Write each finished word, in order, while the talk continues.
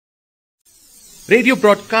Radio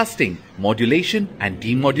broadcasting, modulation and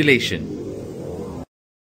demodulation.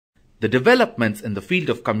 The developments in the field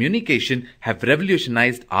of communication have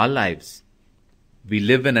revolutionized our lives. We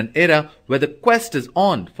live in an era where the quest is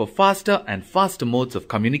on for faster and faster modes of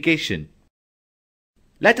communication.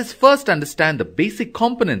 Let us first understand the basic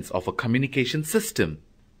components of a communication system.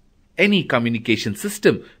 Any communication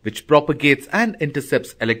system which propagates and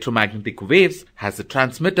intercepts electromagnetic waves has a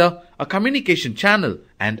transmitter, a communication channel,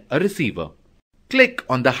 and a receiver. Click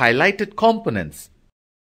on the highlighted components.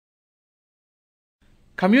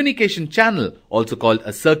 Communication channel, also called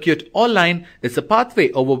a circuit or line, is a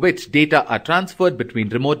pathway over which data are transferred between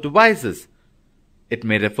remote devices. It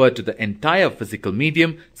may refer to the entire physical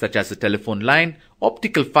medium such as a telephone line,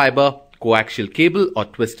 optical fiber, coaxial cable or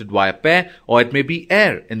twisted wire pair, or it may be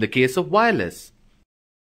air in the case of wireless.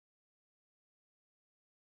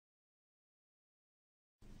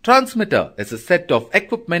 Transmitter is a set of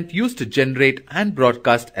equipment used to generate and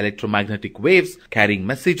broadcast electromagnetic waves carrying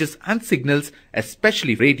messages and signals,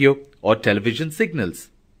 especially radio or television signals.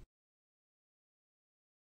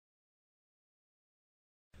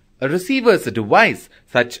 A receiver is a device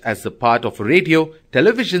such as a part of a radio,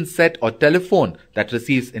 television set or telephone that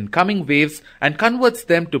receives incoming waves and converts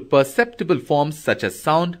them to perceptible forms such as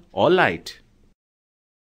sound or light.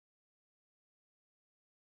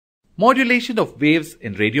 Modulation of waves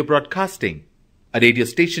in radio broadcasting. A radio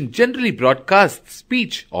station generally broadcasts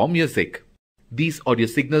speech or music. These audio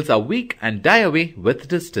signals are weak and die away with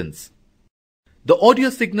distance. The audio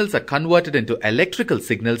signals are converted into electrical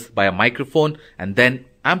signals by a microphone and then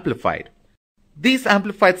amplified. These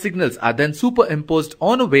amplified signals are then superimposed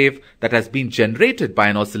on a wave that has been generated by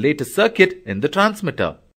an oscillator circuit in the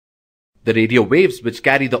transmitter. The radio waves which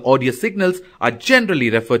carry the audio signals are generally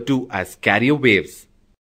referred to as carrier waves.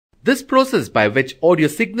 This process by which audio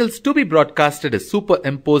signals to be broadcasted is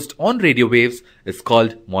superimposed on radio waves is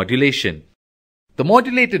called modulation. The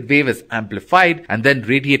modulated wave is amplified and then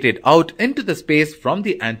radiated out into the space from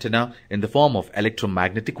the antenna in the form of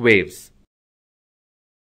electromagnetic waves.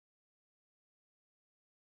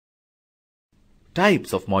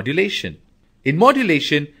 Types of modulation. In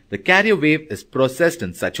modulation, the carrier wave is processed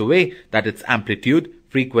in such a way that its amplitude,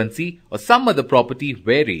 frequency, or some other property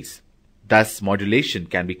varies. Thus, modulation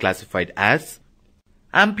can be classified as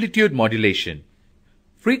amplitude modulation,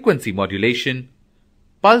 frequency modulation,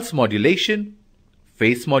 pulse modulation,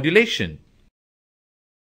 phase modulation.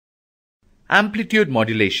 Amplitude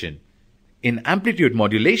modulation. In amplitude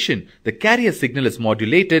modulation, the carrier signal is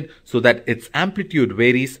modulated so that its amplitude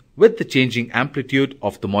varies with the changing amplitude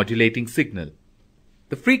of the modulating signal.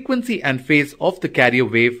 The frequency and phase of the carrier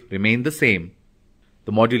wave remain the same.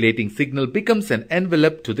 The modulating signal becomes an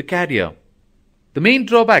envelope to the carrier. The main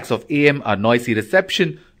drawbacks of AM are noisy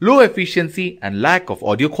reception, low efficiency, and lack of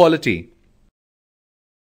audio quality.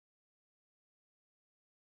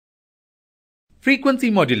 Frequency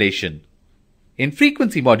modulation. In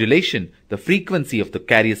frequency modulation, the frequency of the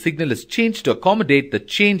carrier signal is changed to accommodate the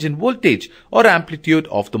change in voltage or amplitude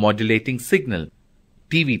of the modulating signal.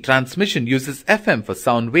 TV transmission uses FM for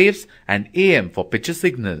sound waves and AM for picture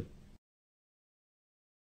signal.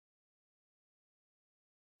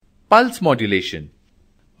 Pulse modulation.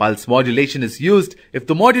 Pulse modulation is used if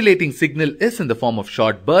the modulating signal is in the form of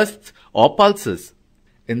short bursts or pulses.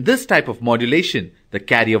 In this type of modulation, the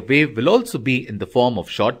carrier wave will also be in the form of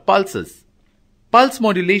short pulses. Pulse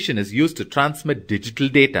modulation is used to transmit digital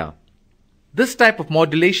data. This type of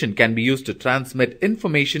modulation can be used to transmit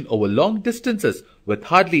information over long distances with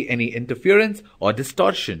hardly any interference or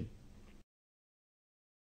distortion.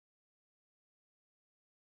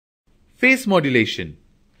 Phase modulation.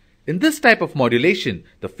 In this type of modulation,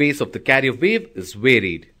 the phase of the carrier wave is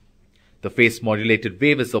varied. The phase modulated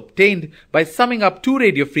wave is obtained by summing up two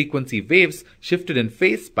radio frequency waves shifted in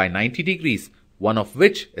phase by 90 degrees, one of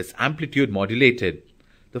which is amplitude modulated.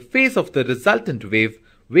 The phase of the resultant wave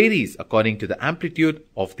varies according to the amplitude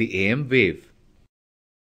of the AM wave.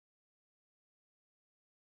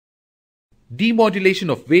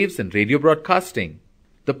 Demodulation of waves in radio broadcasting.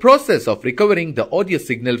 The process of recovering the audio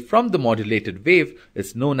signal from the modulated wave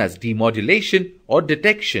is known as demodulation or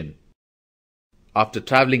detection. After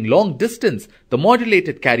traveling long distance, the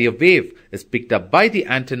modulated carrier wave is picked up by the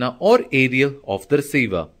antenna or aerial of the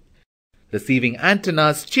receiver. Receiving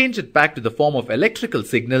antennas change it back to the form of electrical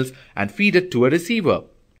signals and feed it to a receiver.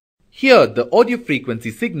 Here, the audio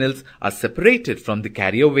frequency signals are separated from the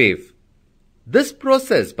carrier wave. This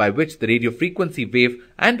process by which the radio frequency wave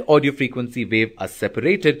and audio frequency wave are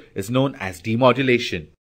separated is known as demodulation.